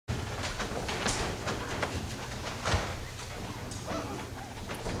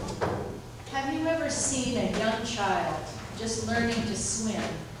seen a young child just learning to swim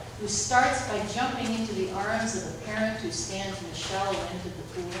who starts by jumping into the arms of a parent who stands in the shallow end of the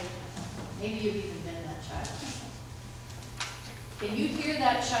pool? Maybe you've even been that child. Can you hear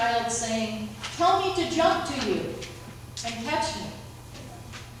that child saying, "Tell me to jump to you and catch me"?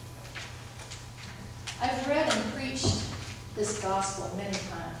 I've read and preached this gospel many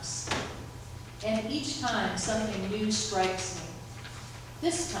times, and each time something new strikes me.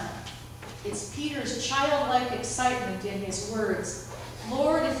 This time, it's Peter's childlike excitement in his words,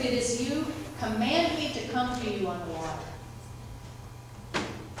 "Lord, if it is you, command me to come to you on the water."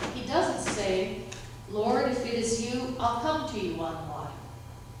 He doesn't say, "Lord, if it is you, I'll come to you on the water."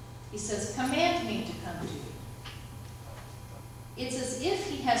 He says, "Command me to come to you." It's as if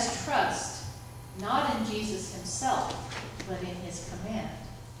he has trust, not in Jesus himself, but in his command.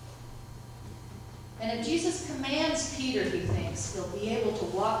 And if Jesus commands Peter, he thinks, he'll be able to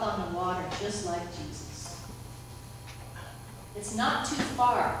walk on the water just like Jesus. It's not too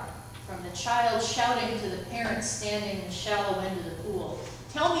far from the child shouting to the parents standing in the shallow end of the pool,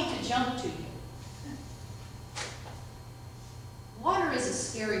 "Tell me to jump to you." Water is a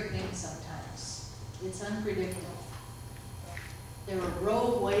scary thing sometimes. It's unpredictable. There are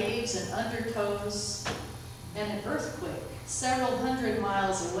rogue waves and undertows, and an earthquake several hundred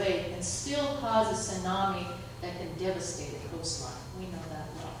miles away can still cause a tsunami that can devastate a coastline. We know that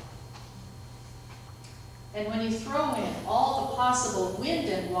well. And when you throw in all the possible wind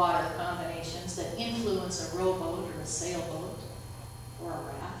and water combinations that influence a rowboat or a sailboat or a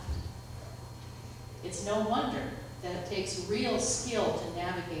raft, it's no wonder that it takes real skill to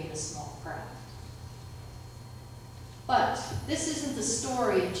navigate a small craft. But this isn't the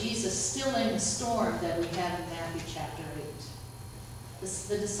story of Jesus stilling the storm that we have in Matthew chapter 8.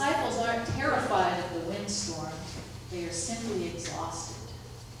 The disciples aren't terrified of the windstorm. They are simply exhausted.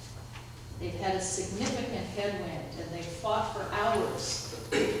 They've had a significant headwind, and they've fought for hours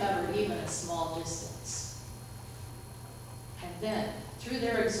to cover even a small distance. And then, through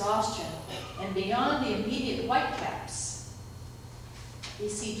their exhaustion and beyond the immediate whitecaps, they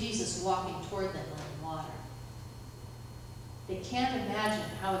see Jesus walking toward them on the water. They can't imagine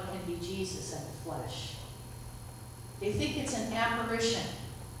how it can be Jesus in the flesh. They think it's an apparition.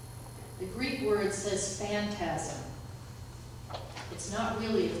 The Greek word says phantasm. It's not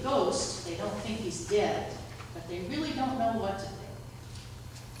really a ghost. They don't think he's dead, but they really don't know what to think.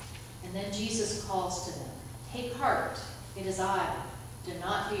 And then Jesus calls to them, "Take heart, it is I. Do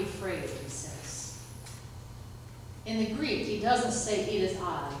not be afraid," he says. In the Greek, he doesn't say "it is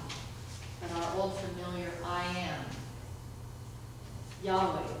I," but our old familiar "I am."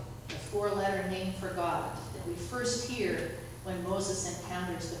 Yahweh, the four-letter name for God that we first hear when Moses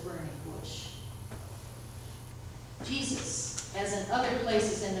encounters the burning bush. Jesus, as in other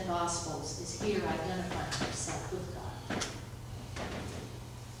places in the Gospels, is here identifying himself with God.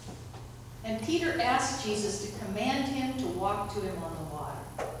 And Peter asks Jesus to command him to walk to him on the water.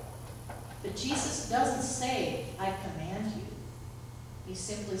 But Jesus doesn't say, "I command you." He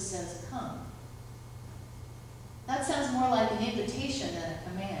simply says, "Come." That sounds more like an invitation than a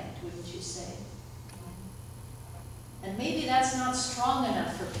command, wouldn't you say? And maybe that's not strong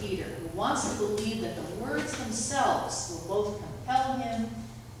enough for Peter, who wants to believe that the words themselves will both compel him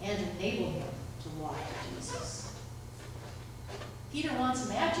and enable him to walk to Jesus. Peter wants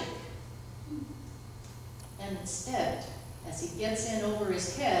magic. And instead, as he gets in over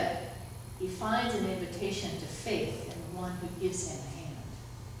his head, he finds an invitation to faith in the one who gives him a hand.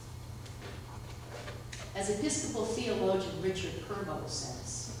 As Episcopal theologian Richard Purbo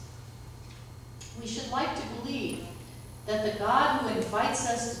says, we should like to believe that the God who invites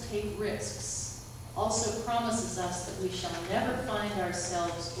us to take risks also promises us that we shall never find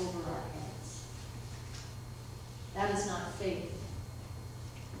ourselves over our heads. That is not faith.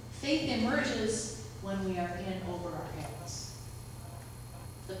 Faith emerges when we are in over our heads.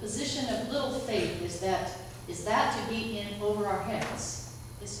 The position of little faith is that to be in over our heads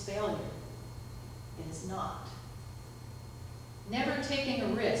is failure. It is not. Never taking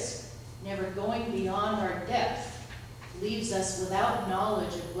a risk, never going beyond our depth, leaves us without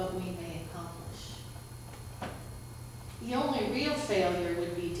knowledge of what we may accomplish. The only real failure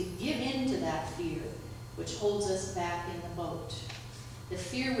would be to give in to that fear which holds us back in the boat. The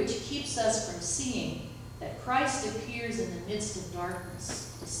fear which keeps us from seeing that Christ appears in the midst of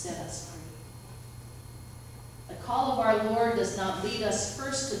darkness to set us free. The call of our Lord does not lead us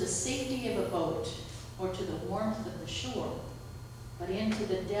first to the safety of a boat or to the warmth of the shore, but into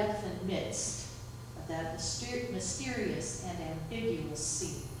the depth and midst of that mysterious and ambiguous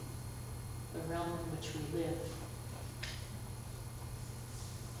sea, the realm in which we live.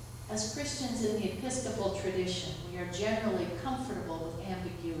 As Christians in the Episcopal tradition, we are generally comfortable with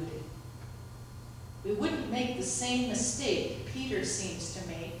ambiguity. We wouldn't make the same mistake Peter seems to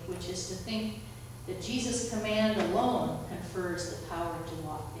make, which is to think that Jesus' command alone confers the power to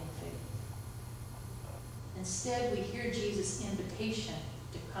walk in faith. Instead, we hear Jesus' invitation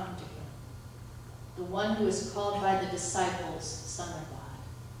to come to him, the one who is called by the disciples Son of God.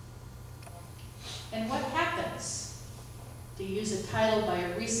 And what happens, to use a title by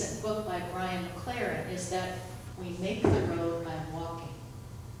a recent book by Brian McLaren, is that we make the road by walking.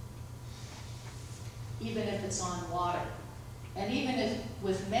 Even if it's on water, and even if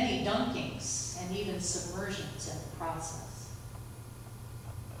with many dunkings and even submersions in the process.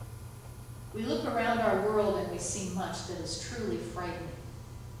 We look around our world and we see much that is truly frightening,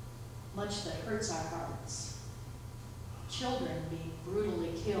 much that hurts our hearts. Children being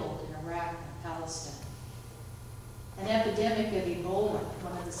brutally killed in Iraq and Palestine. An epidemic of Ebola,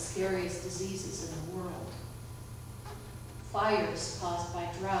 one of the scariest diseases in the world. Fires caused by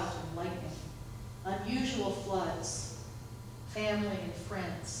drought and lightning. Unusual floods. Family and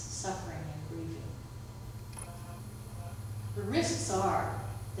friends suffering and grieving. The risks are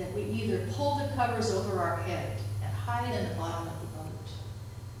that we either pull the covers over our head and hide in the bottom of the boat,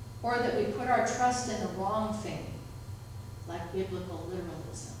 or that we put our trust in the wrong thing, like biblical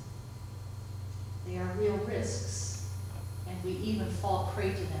literalism. They are real risks, and we even fall prey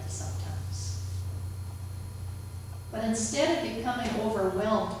to them sometimes. But instead of becoming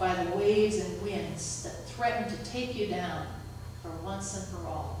overwhelmed by the waves and winds that threaten to take you down for once and for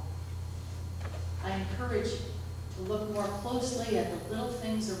all, I encourage you to look more closely at the little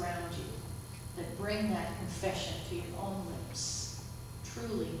things around you that bring that confession to your own lips.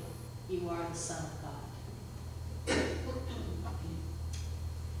 Truly, you are the Son of God.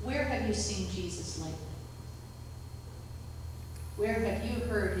 Where have you seen Jesus lately? Where have you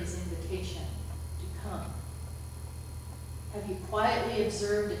heard his invitation to come? Have you quietly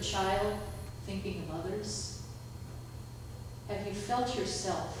observed a child thinking of others? Have you felt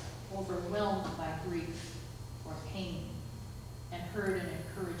yourself overwhelmed by grief or pain and heard an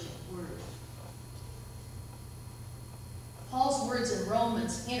encouraging word? Paul's words in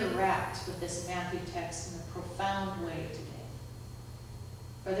Romans interact with this Matthew text in a profound way today.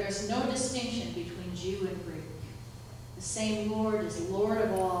 For there's no distinction between Jew and Greek. The same Lord is Lord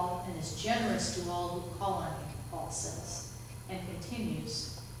of all and is generous to all who call on him, Paul says, and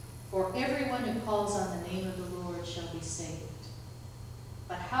continues, for everyone who calls on the name of the Lord shall be saved.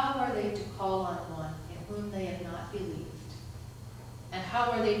 But how are they to call on one in whom they have not believed? And how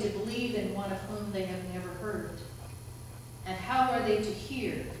are they to believe in one of whom they have never heard? And how are they to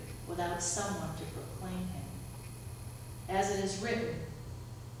hear without someone to proclaim him? As it is written,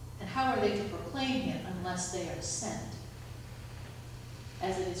 and how are they to proclaim him unless they are sent?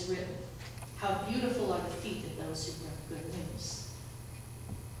 As it is written, how beautiful are the feet of those who bring good news.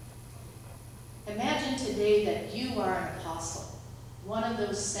 Imagine today that you are an apostle, one of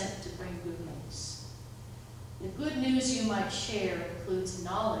those sent to bring good news. The good news you might share includes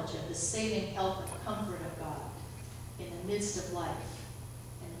knowledge of the saving help and comfort of God in the midst of life,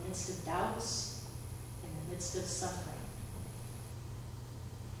 in the midst of doubts, in the midst of suffering.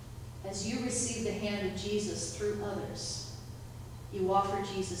 As you receive the hand of Jesus through others, you offer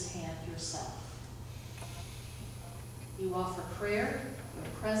Jesus' hand yourself. You offer prayer, your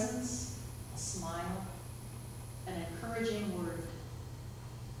presence, a smile, an encouraging word.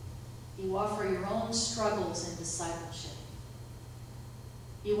 You offer your own struggles in discipleship.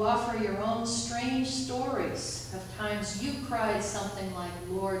 You offer your own strange stories of times you cried something like,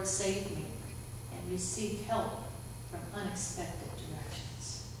 Lord, save me, and received help from unexpected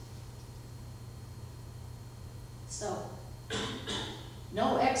directions. So,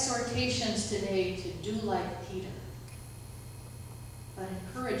 no exhortations today to do like Peter, but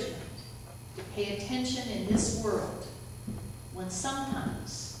encouragement to pay attention in this world when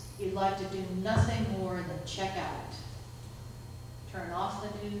sometimes you'd like to do nothing more than check out. Turn off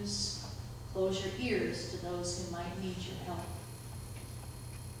the news, close your ears to those who might need your help.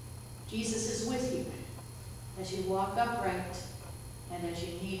 Jesus is with you as you walk upright and as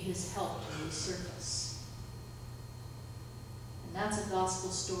you need his help to resurface. And that's a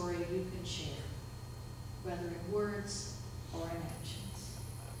gospel story you can share, whether in words